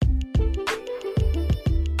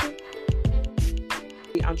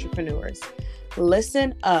Bossy Entrepreneurs.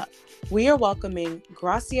 Listen up. We are welcoming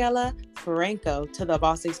Graciela Franco to the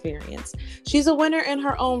Boss Experience. She's a winner in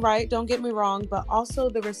her own right, don't get me wrong, but also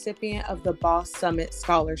the recipient of the Boss Summit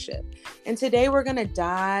Scholarship. And today we're going to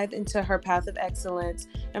dive into her path of excellence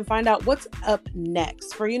and find out what's up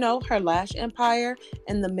next for, her Lash Empire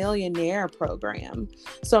and the Millionaire Program.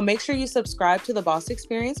 So make sure you subscribe to the Boss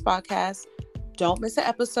Experience podcast. Don't miss an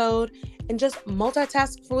episode and just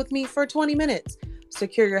multitask with me for 20 minutes.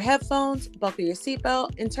 Secure your headphones, buckle your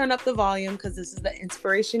seatbelt, and turn up the volume because this is the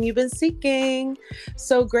inspiration you've been seeking.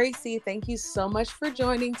 So Gracie, thank you so much for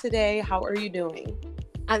joining today. How are you doing?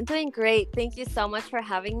 I'm doing great. Thank you so much for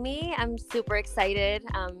having me. I'm super excited,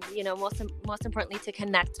 most importantly to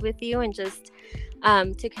connect with you and just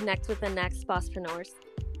to connect with the next Bosspreneurs.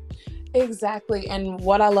 Exactly. And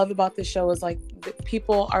what I love about this show is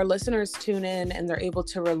our listeners tune in and they're able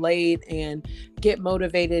to relate and get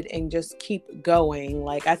motivated and just keep going.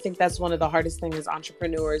 I think that's one of the hardest things as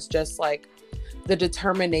entrepreneurs, just the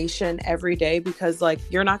determination every day, because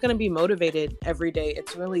you're not going to be motivated every day.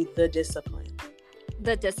 It's really the discipline.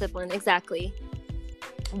 The discipline, exactly.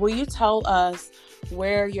 Will you tell us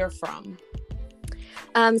where you're from?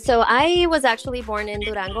 So I was actually born in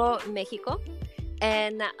Durango, Mexico.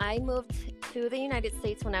 And I moved to the United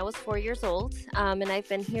States when I was 4 years old, and I've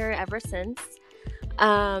been here ever since.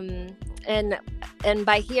 And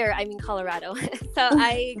by here, I mean Colorado. So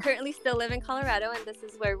I currently still live in Colorado, and this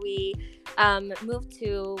is where we moved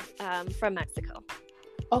to from Mexico.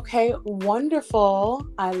 Okay, wonderful.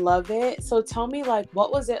 I love it. So tell me,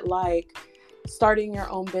 what was it like starting your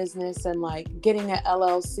own business and getting an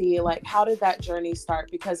LLC? How did that journey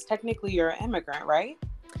start? Because technically you're an immigrant, right?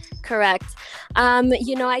 Correct.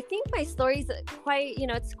 I think my story's quite,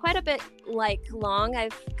 it's quite a bit long.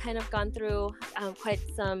 I've kind of gone through quite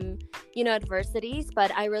some, adversities,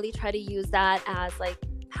 but I really try to use that as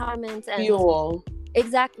empowerment and fuel.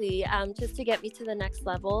 Exactly. Just to get me to the next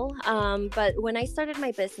level. But when I started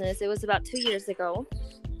my business, it was about 2 years ago.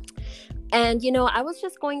 And, I was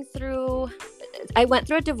just I went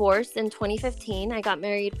through a divorce in 2015. I got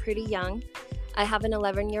married pretty young. I have an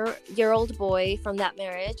 11-year-old boy from that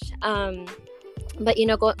marriage. But,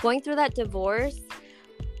 going through that divorce,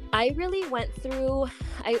 I really went through,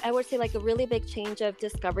 I would say a really big change of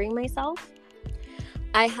discovering myself.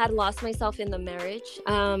 I had lost myself in the marriage.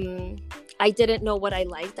 I didn't know what I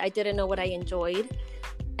liked. I didn't know what I enjoyed.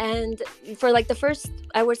 And for the first,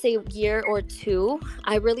 I would say, year or two,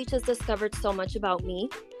 I really just discovered so much about me.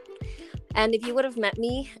 And if you would have met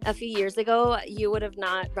me a few years ago, you would have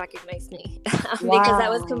not recognized me. Wow. Because I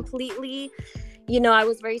was completely, I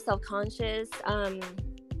was very self-conscious.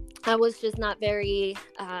 I was just not very,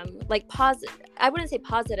 positive. I wouldn't say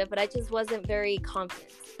positive, but I just wasn't very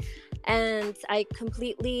confident. And I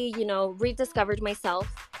completely, rediscovered myself.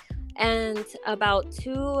 And about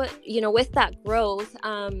with that growth,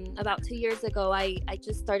 about 2 years ago, I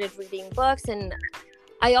just started reading books, and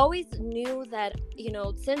I always knew that,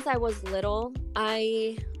 since I was little,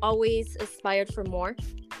 I always aspired for more.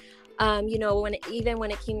 When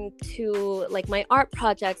it came to my art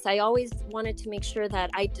projects, I always wanted to make sure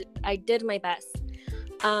that I did my best,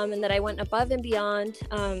 and that I went above and beyond.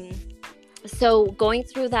 So going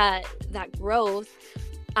through that growth,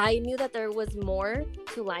 I knew that there was more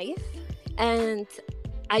to life, and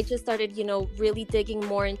I just started, really digging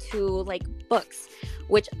more into books,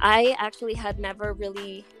 which I actually had never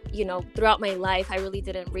really, throughout my life, I really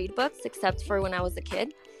didn't read books except for when I was a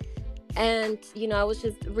kid. And, I was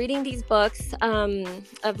just reading these books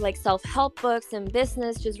of self-help books and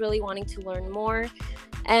business, just really wanting to learn more.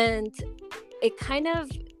 And it kind of,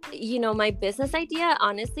 my business idea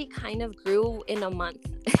honestly kind of grew in a month.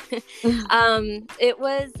 It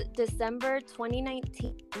was December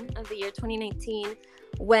 2019 of the year 2019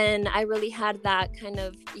 when I really had that kind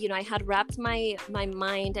of, I had wrapped my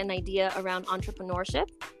mind and idea around entrepreneurship.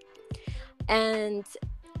 And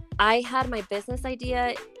I had my business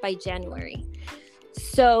idea by January.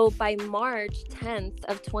 So by March 10th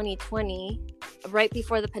of 2020, right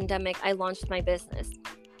before the pandemic, I launched my business.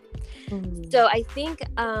 So I think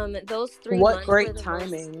those 3 months. What great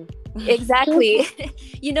timing. Exactly.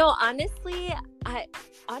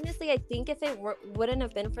 Honestly, I think if it wouldn't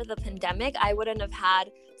have been for the pandemic, I wouldn't have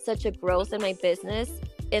had such a growth in my business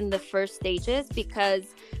in the first stages because,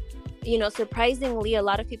 surprisingly, a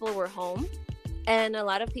lot of people were home. And a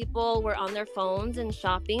lot of people were on their phones and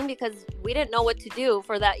shopping because we didn't know what to do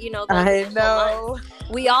for that, those initial months.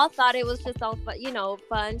 We all thought it was just all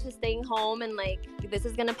fun just staying home and this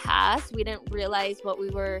is going to pass. We didn't realize what we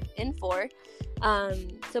were in for.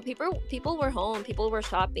 So people were home, people were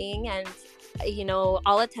shopping, and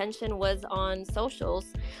all attention was on socials.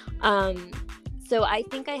 So I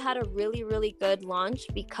think I had a really, really good launch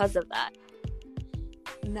because of that.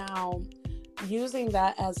 Now, using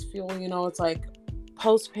that as fuel, it's like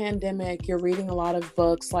post-pandemic, you're reading a lot of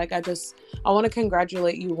books. Like, I want to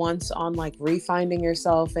congratulate you once on like refinding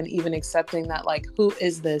yourself and even accepting that, like, who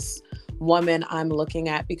is this woman I'm looking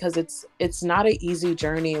at? Because it's not an easy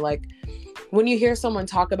journey. Like, when you hear someone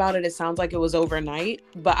talk about it, it sounds like it was overnight,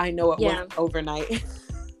 but I know it wasn't overnight.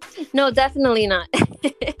 No, definitely not.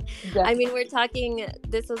 Definitely. I mean, we're talking,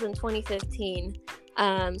 this was in 2015.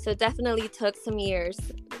 So it definitely took some years,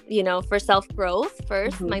 for self-growth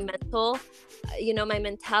first. My my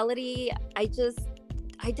mentality, I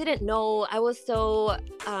didn't know. I was so,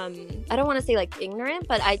 I don't want to say like ignorant,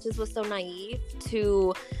 but I just was so naive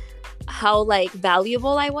to how like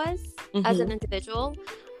valuable I was as an individual.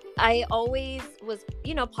 I always was,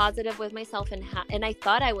 positive with myself and I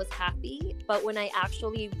thought I was happy. But when I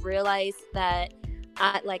actually realized that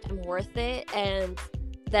I'm worth it and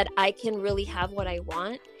that I can really have what I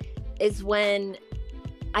want, is when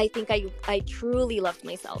I think I truly loved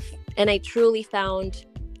myself and I truly found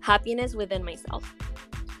happiness within myself.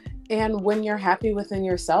 And when you're happy within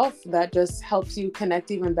yourself, that just helps you connect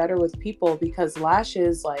even better with people, because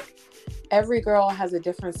lashes, like, every girl has a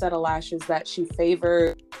different set of lashes that she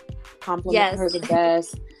favors, compliment her the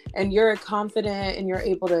best. And you're confident and you're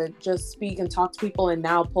able to just speak and talk to people and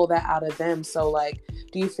now pull that out of them. So, like,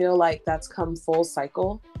 do you feel like that's come full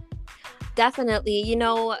cycle? Definitely.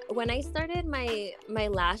 When I started my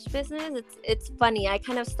lash business, it's funny. I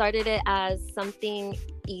kind of started it as something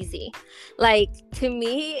easy. Like, to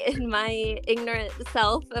me, in my ignorant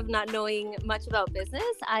self of not knowing much about business,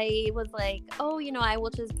 I was like, oh, I will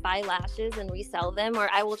just buy lashes and resell them, or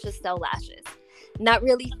I will just sell lashes. Not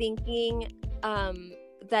really thinking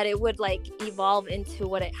that it would like evolve into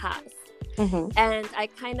what it has. And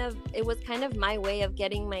it was kind of my way of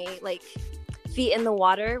getting my like feet in the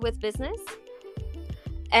water with business.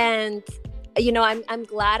 And I'm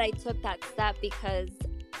glad I took that step, because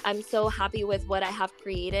I'm so happy with what I have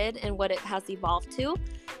created and what it has evolved to.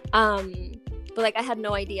 But like, I had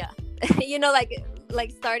no idea.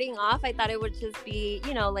 Like starting off, I thought it would just be,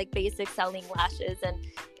 like basic selling lashes, and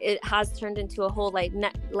it has turned into a whole like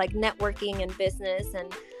networking and business.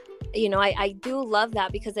 And I do love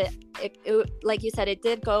that, because it like you said, it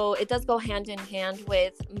does go hand in hand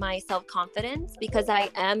with my self-confidence, because I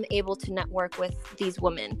am able to network with these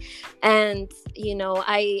women, and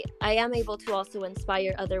I am able to also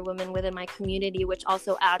inspire other women within my community, which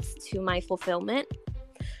also adds to my fulfillment.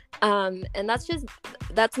 And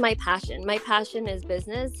that's my passion. My passion is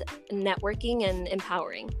business, networking, and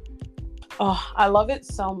empowering. Oh, I love it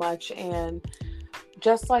so much. And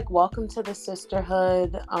just like, welcome to the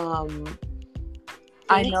sisterhood.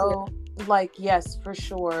 I know, like, yes, for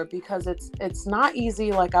sure, because it's not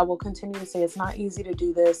easy. Like, I will continue to say, it's not easy to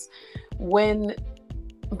do this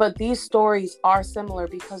but these stories are similar,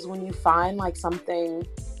 because when you find like something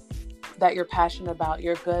that you're passionate about,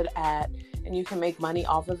 you're good at, and you can make money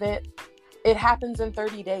off of it, it happens in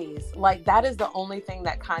 30 days. Like, that is the only thing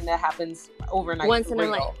that kind of happens overnight. Once in a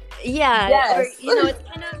life. Yeah. Yes. Or, it's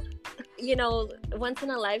kind of, once in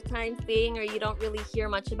a lifetime thing, or you don't really hear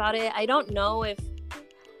much about it. I don't know if,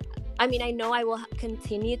 I know I will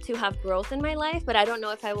continue to have growth in my life, but I don't know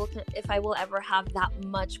if I will ever have that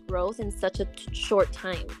much growth in such a short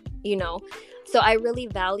time, So I really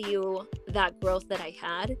value that growth that I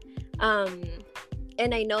had.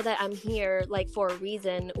 And I know that I'm here like for a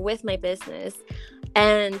reason with my business.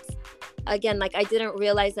 And again, like, I didn't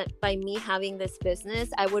realize that by me having this business,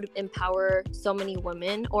 I would empower so many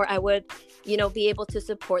women, or I would, be able to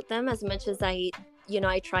support them as much as I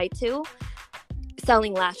try to,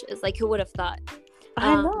 selling lashes. Like, who would have thought?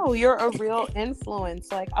 I know, you're a real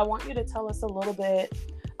influence. Like, I want you to tell us a little bit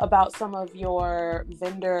about some of your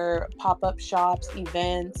vendor pop-up shops,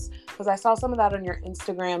 events, because I saw some of that on your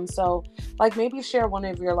Instagram. So, like, maybe share one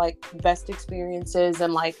of your like best experiences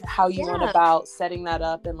and like how you went about setting that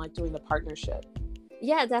up and like doing the partnership.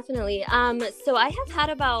 Yeah, definitely. So I have had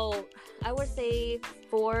about, I would say,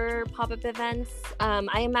 4 pop-up events.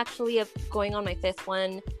 I am actually going on my 5th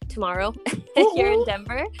one tomorrow here in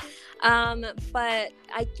Denver. But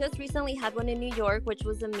I just recently had one in New York, which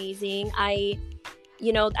was amazing.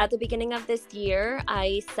 At the beginning of this year,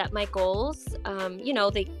 I set my goals.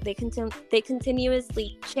 They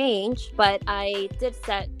continuously change, but I did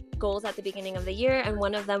set goals at the beginning of the year, and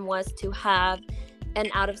one of them was to have an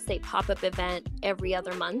out-of-state pop-up event every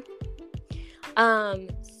other month.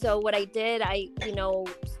 So what I did, I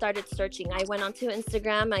started searching. I went onto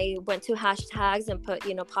Instagram, I went to hashtags and put,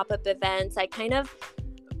 pop-up events. I kind of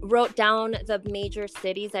wrote down the major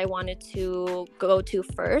cities I wanted to go to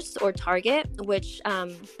first or target, which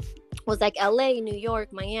was like LA, New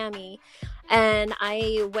York, Miami. And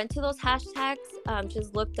I went to those hashtags,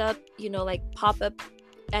 just looked up, like pop-up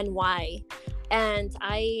NY. And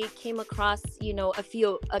I came across, a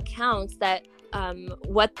few accounts that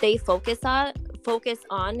what they focus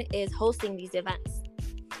on is hosting these events.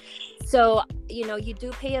 So, you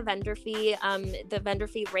do pay a vendor fee. The vendor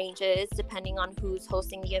fee ranges depending on who's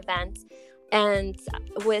hosting the event. And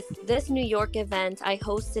with this New York event, I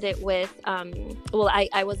hosted it with,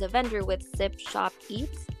 I was a vendor with Sip Shop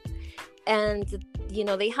Eat. And,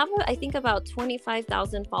 they have, I think, about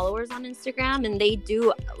 25,000 followers on Instagram, and they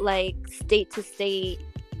do like state-to-state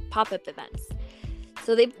pop-up events.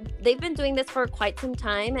 So they've been doing this for quite some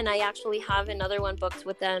time, and I actually have another one booked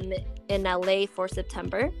with them in LA for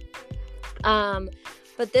September.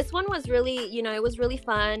 But this one was really, it was really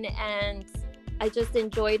fun, and I just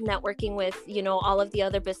enjoyed networking with, all of the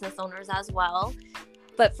other business owners as well.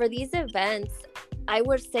 But for these events, I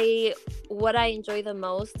would say what I enjoy the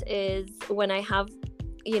most is when I have,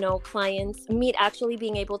 clients actually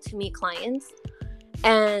being able to meet clients.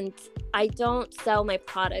 And I don't sell my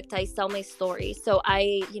product, I sell my story. So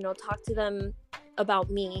I, talk to them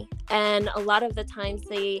about me. And a lot of the times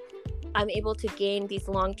I'm able to gain these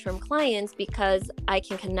long-term clients because I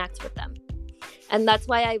can connect with them. And that's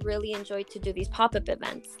why I really enjoy to do these pop-up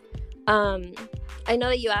events. I know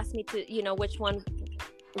that you asked me to,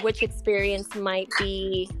 which experience might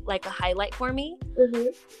be like a highlight for me. Mm-hmm.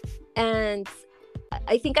 And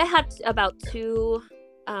I think I had about two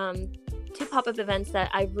pop-up events that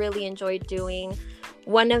I really enjoyed doing.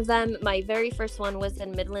 One of them, my very first one, was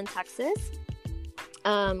in Midland, Texas,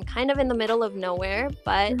 kind of in the middle of nowhere,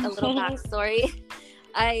 but a little backstory.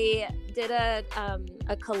 I did a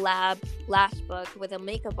collab lash book with a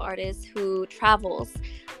makeup artist who travels,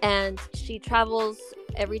 and she travels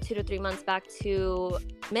every 2 to 3 months back to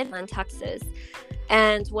Midland, Texas.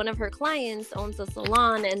 And one of her clients owns a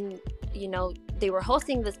salon, and they were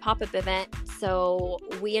hosting this pop-up event, so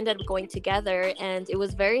we ended up going together, and it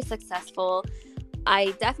was very successful.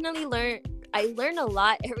 I definitely learned a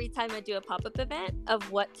lot every time I do a pop-up event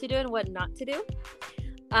of what to do and what not to do.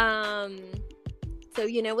 So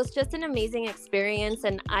it was just an amazing experience,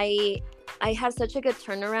 and I had such a good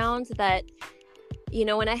turnaround that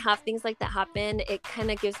when I have things like that happen, it kind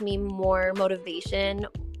of gives me more motivation,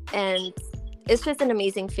 and it's just an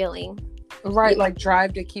amazing feeling. Right, like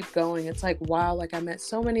drive to keep going. It's like, wow, like I met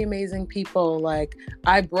so many amazing people. Like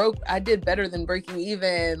I did better than breaking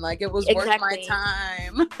even. Like it was worth my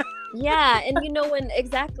time. Yeah, and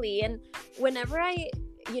and whenever I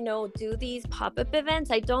do these pop-up events,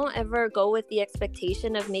 I don't ever go with the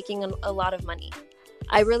expectation of making a lot of money.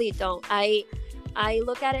 I really don't. I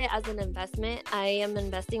look at it as an investment. I am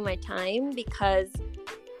investing my time because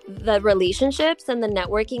the relationships and the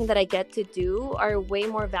networking that I get to do are way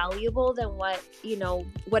more valuable than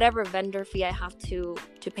whatever vendor fee I have to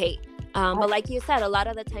pay. But like you said, a lot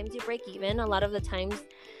of the times you break even, a lot of the times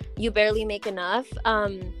you barely make enough.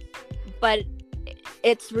 But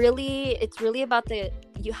it's really about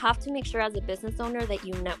you have to make sure as a business owner that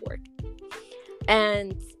you network.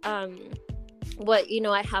 And what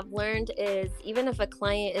I have learned is, even if a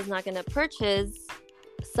client is not going to purchase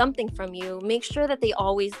something from you, make sure that they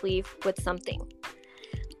always leave with something.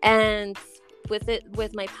 And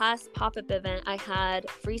with my past pop-up event, I had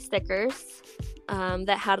free stickers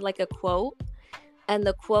that had like a quote, and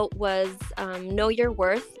the quote was know your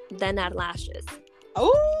worth, then add lashes.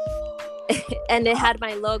 Oh. And it had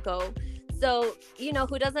my logo. So,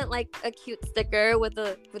 who doesn't like a cute sticker with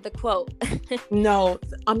a quote? No,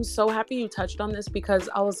 I'm so happy you touched on this, because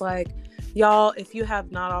I was like, y'all, if you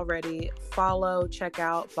have not already, check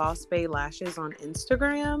out Boss Bae Lashes on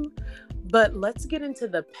Instagram. But let's get into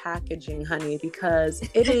the packaging, honey, because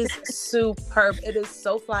it is superb. It is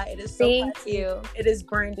so fly. It is so Thank classy. you. It is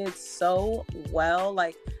branded so well,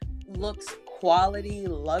 like looks, quality,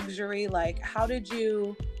 luxury. Like, how did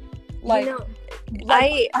you... Like,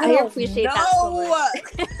 I appreciate that so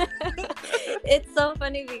much. It's so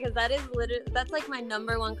funny because that's like my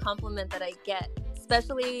number one compliment that I get,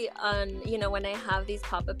 especially on, when I have these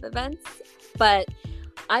pop-up events. But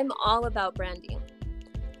I'm all about branding.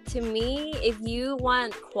 To me, if you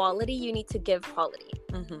want quality, you need to give quality.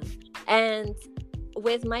 Mm-hmm. And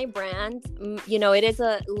with my brand, it is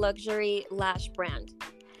a luxury lash brand.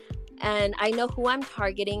 And I know who I'm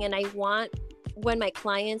targeting, and I want, when my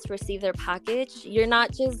clients receive their package, you're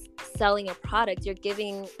not just selling a product, you're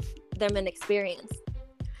giving them an experience.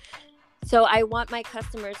 So I want my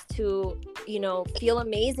customers to, you know, feel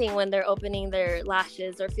amazing when they're opening their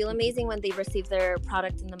lashes, or feel amazing when they receive their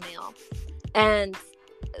product in the mail. And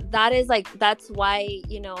that is like, that's why,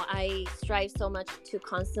 you know, I strive so much to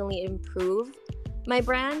constantly improve my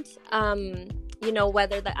brand. You know,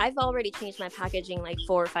 whether that, I've already changed my packaging like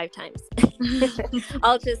 4 or 5 times.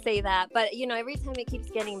 I'll just say that. But, you know, every time it keeps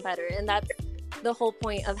getting better. And that's the whole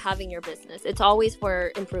point of having your business. It's always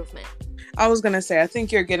for improvement. I was going to say, I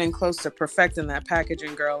think you're getting close to perfecting that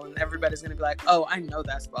packaging, girl. And everybody's going to be like, oh, I know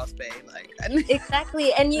that's Boss Bae. Like,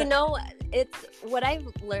 exactly. And, you know, it's what I've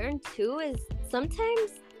learned too is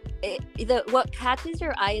sometimes what catches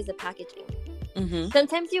your eye is the packaging. Mm-hmm.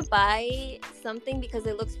 Sometimes you buy something because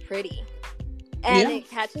it looks pretty. And it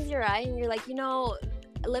catches your eye and you're like, you know,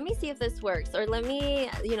 let me see if this works, or let me,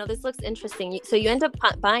 you know, this looks interesting. So you end up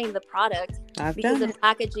buying the product because the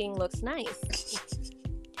packaging looks nice,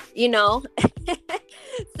 you know?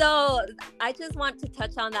 So I just want to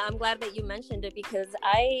touch on that. I'm glad that you mentioned it, because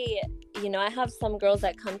I have some girls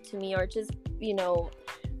that come to me, or just, you know,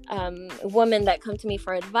 women that come to me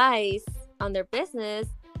for advice on their business.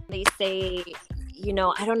 They say, you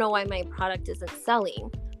know, I don't know why my product isn't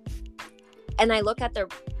selling. And I look at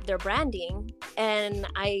their branding, and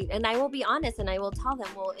I will be honest, and I will tell them,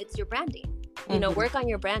 well, it's your branding. You know, work on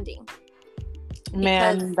your branding.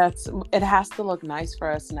 Man, it has to look nice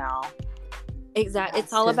for us now. Exactly.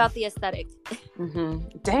 It's all about the aesthetic.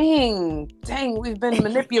 Mm-hmm. Dang, we've been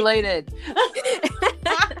manipulated.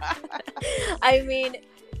 I mean,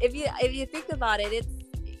 if you think about it,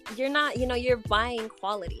 you're not, you know, you're buying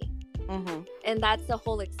quality. Mm-hmm. And that's the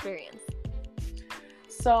whole experience.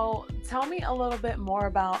 So tell me a little bit more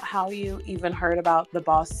about how you even heard about the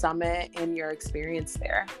Boss Summit and your experience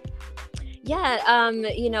there. Yeah,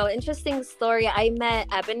 you know, interesting story. I met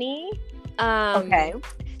Ebony. Okay.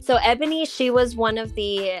 So Ebony, she was one of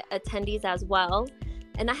the attendees as well.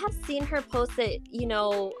 And I have seen her post it, you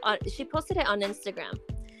know, she posted it on Instagram.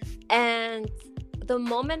 And the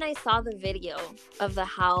moment I saw the video of the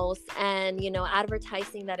house and, you know,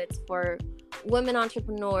 advertising that it's for women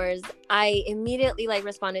entrepreneurs, I immediately like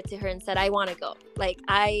responded to her and said, I want to go. Like,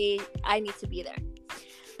 I need to be there.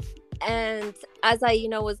 And as I, you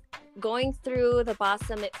know, was going through the Boss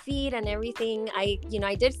Summit feed and everything, I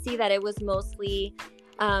did see that it was mostly,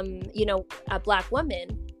 you know, a Black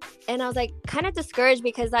woman. And I was like kind of discouraged,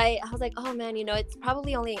 because I was like, oh man, you know, it's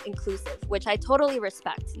probably only inclusive, which I totally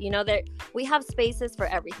respect. You know, that we have spaces for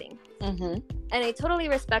everything. Mm-hmm. And I totally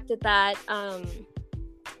respected that.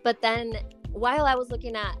 But then while I was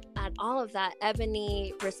looking at all of that,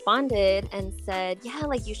 Ebony responded and said, yeah,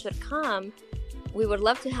 like, you should come. We would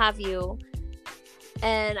love to have you.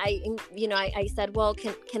 And I said, well,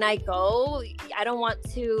 can I go? I don't want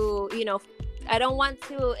to, you know, I don't want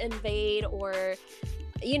to invade, or,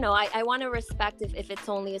 you know, I want to respect if it's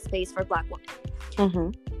only a space for Black women.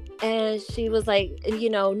 Mm-hmm. And she was like, you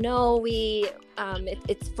know, no,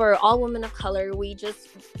 it's for all women of color. We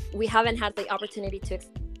haven't had the opportunity to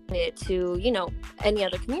expand it to, you know, any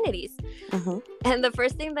other communities. Mm-hmm. And the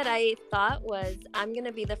first thing that I thought was, I'm going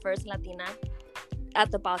to be the first Latina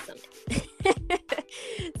at the Boss Summit.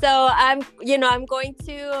 So I'm going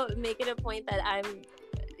to make it a point that I'm,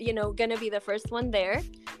 you know, going to be the first one there.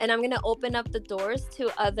 And I'm going to open up the doors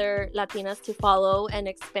to other Latinas to follow and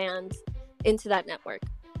expand into that network.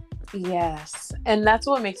 Yes. And that's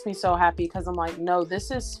what makes me so happy, because I'm like, no,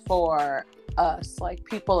 this is for us, like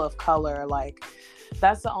people of color. Like,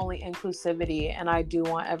 that's the only inclusivity, and I do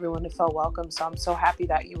want everyone to feel welcome. So I'm so happy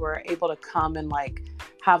that you were able to come and like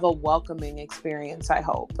have a welcoming experience, I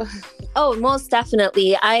hope. Oh, most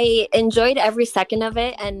definitely. I enjoyed every second of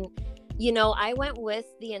it. And, you know, I went with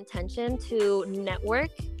the intention to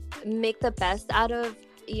network, make the best out of,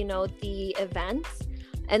 you know, the event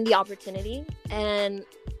and the opportunity. And,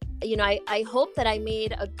 you know, I hope that I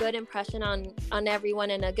made a good impression on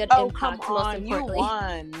everyone, and a good impact. Come on, you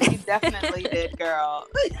won. You definitely did, girl.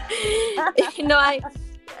 You know,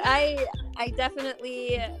 I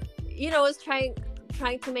definitely, you know, was trying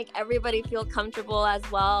to make everybody feel comfortable as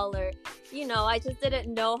well, or, you know, I just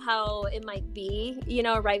didn't know how it might be, you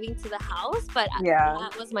know, arriving to the house, but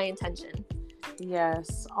that was my intention.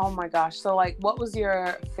 Yes. Oh my gosh. So like, what was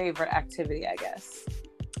your favorite activity, I guess?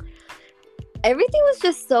 Everything was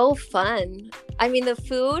just so fun. I mean, the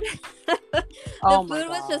food,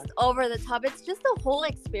 was just over the top. It's just the whole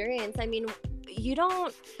experience. I mean, you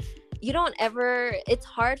don't ever, it's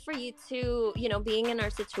hard for you to, you know, being in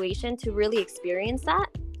our situation, to really experience that,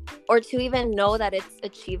 or to even know that it's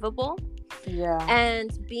achievable. Yeah.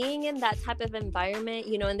 And being in that type of environment,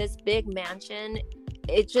 you know, in this big mansion,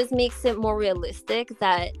 it just makes it more realistic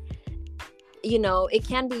that it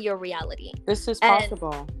can be your reality. This is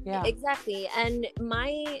possible. Yeah, exactly. And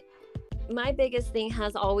my biggest thing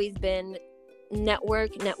has always been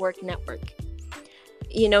network. Networking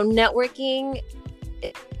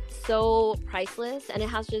is so priceless, and it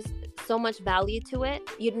has just so much value to it.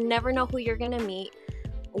 You never know who you're going to meet,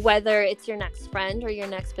 whether it's your next friend or your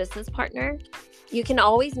next business partner. You can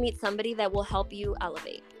always meet somebody that will help you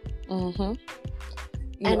elevate. Mm-hmm.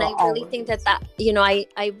 And I really think that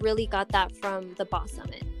I really got that from the Boss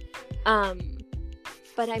Summit.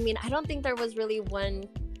 But I mean, I don't think there was really one.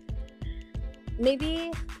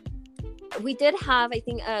 Maybe we did have, I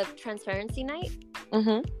think, a transparency night.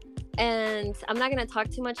 Mm-hmm. And I'm not going to talk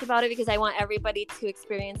too much about it because I want everybody to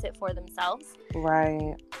experience it for themselves.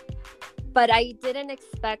 Right. But I didn't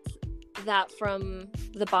expect that from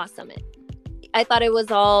the Boss Summit. I thought it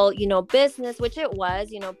was all, business, which it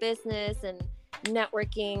was, business and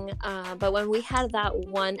networking. But when we had that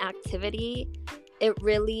one activity, it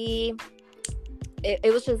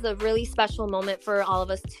was just a really special moment for all of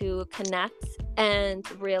us to connect and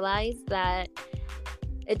realize that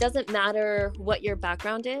it doesn't matter what your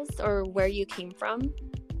background is or where you came from,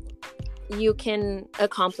 you can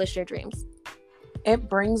accomplish your dreams. It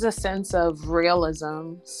brings a sense of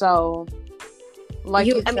realism. So, like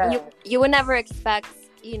you said, you would never expect,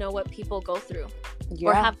 what people go through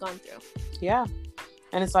or have gone through. Yeah.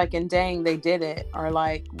 And it's like, and dang, they did it. Or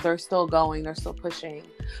like, they're still going, they're still pushing.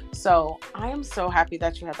 So I am so happy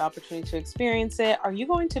that you had the opportunity to experience it. Are you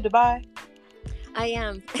going to Dubai? I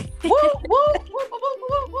am. Woo, woo, woo, woo,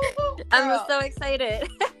 woo, woo, woo. I'm so excited.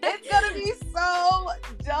 It's gonna be so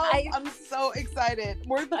dope. I'm so excited.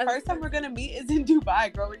 The first time we're gonna meet is in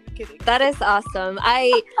Dubai, girl. Are you kidding? That is awesome.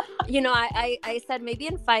 I said maybe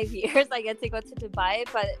in 5 years I get to go to Dubai,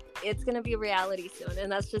 but it's gonna be reality soon,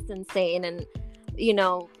 and that's just insane. And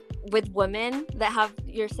with women that have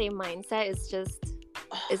your same mindset, it's just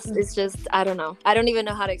I don't know. I don't even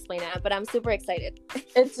know how to explain it, but I'm super excited.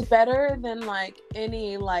 It's better than like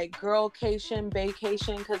any like girlcation,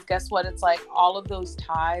 vacation, because guess what? It's like all of those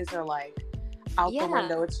ties are like out the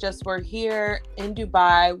window. It's just we're here in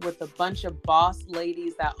Dubai with a bunch of boss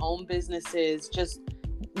ladies that own businesses, just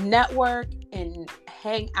network and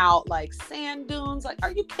hang out like sand dunes. Like,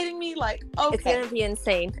 are you kidding me? Like, okay. It's gonna be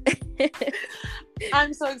insane.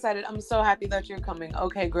 I'm so excited. I'm so happy that you're coming.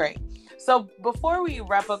 Okay, great. So before we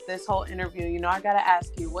wrap up this whole interview, I gotta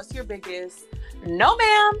ask you, what's your biggest no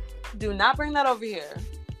ma'am, do not bring that over here?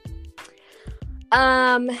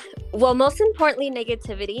 Well, most importantly,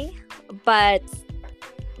 negativity, but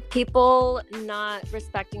people not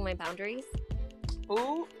respecting my boundaries.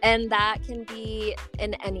 Ooh. And that can be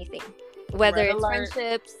in anything, whether it's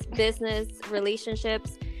friendships, business,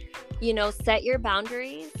 relationships. Set your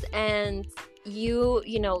boundaries, and you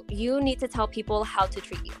need to tell people how to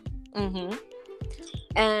treat you. Mm-hmm.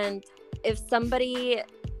 And if somebody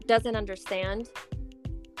doesn't understand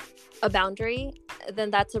a boundary, then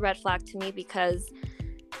that's a red flag to me, because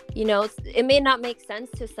it may not make sense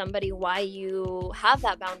to somebody why you have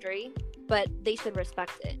that boundary, but they should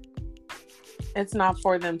respect it. It's not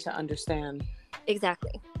for them to understand.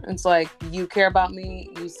 Exactly. It's like, you care about me,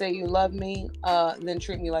 you say you love me, then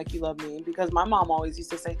treat me like you love me. Because my mom always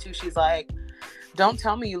used to say too, she's like, don't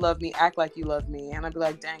tell me you love me, act like you love me. And I'd be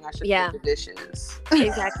like, dang, I should do the dishes.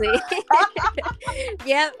 Exactly.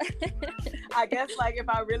 Yep. I guess like if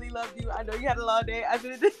I really loved you, I know you had a long day, I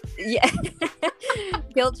should have. Yeah.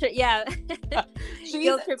 Guilt trip. Yeah.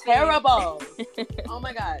 She's terrible. Oh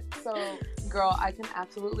my God. So girl, I can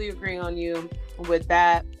absolutely agree on you with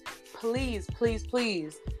that. Please, please,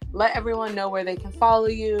 please let everyone know where they can follow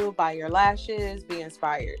you, buy your lashes, be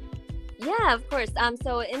inspired. Yeah, of course.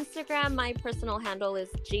 So Instagram, my personal handle is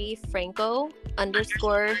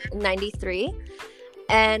gfranco_93.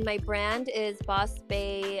 And my brand is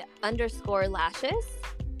bossbae_lashes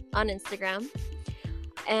on Instagram.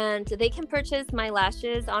 And they can purchase my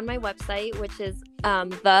lashes on my website, which is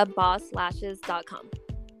thebosslashes.com.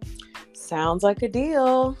 Sounds like a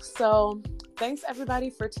deal. So thanks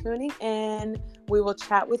everybody for tuning in. We will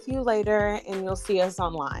chat with you later, and you'll see us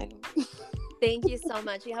online. Thank you so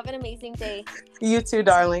much. You have an amazing day. You too,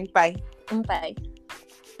 darling. Bye. Bye.